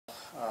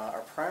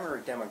our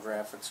primary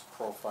demographics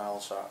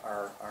profiles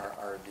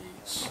are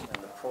these,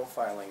 and the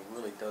profiling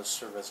really does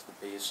serve as the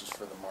basis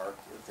for the local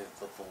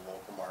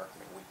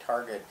marketing. We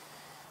target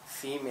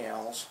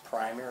females,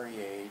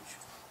 primary age,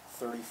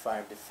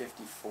 35 to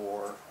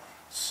 54,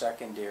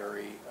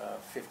 secondary,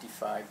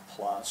 55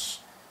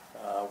 plus.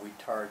 We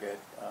target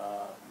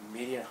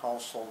median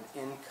household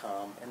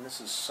income, and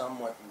this is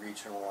somewhat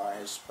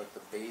regionalized, but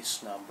the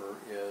base number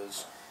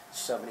is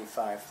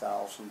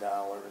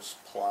 $75,000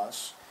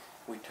 plus.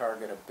 We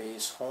target a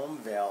base home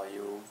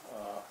value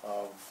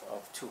of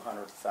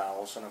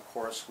 $200,000. Of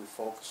course, we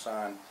focus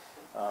on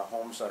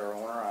homes that are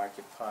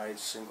owner-occupied,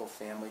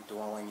 single-family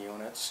dwelling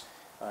units.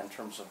 In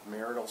terms of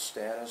marital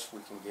status, we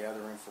can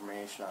gather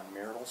information on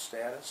marital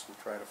status. We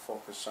try to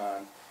focus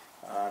on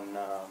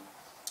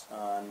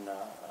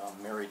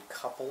married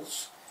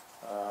couples,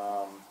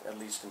 at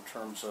least in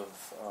terms of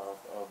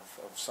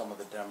some of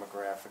the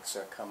demographics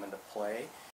that come into play.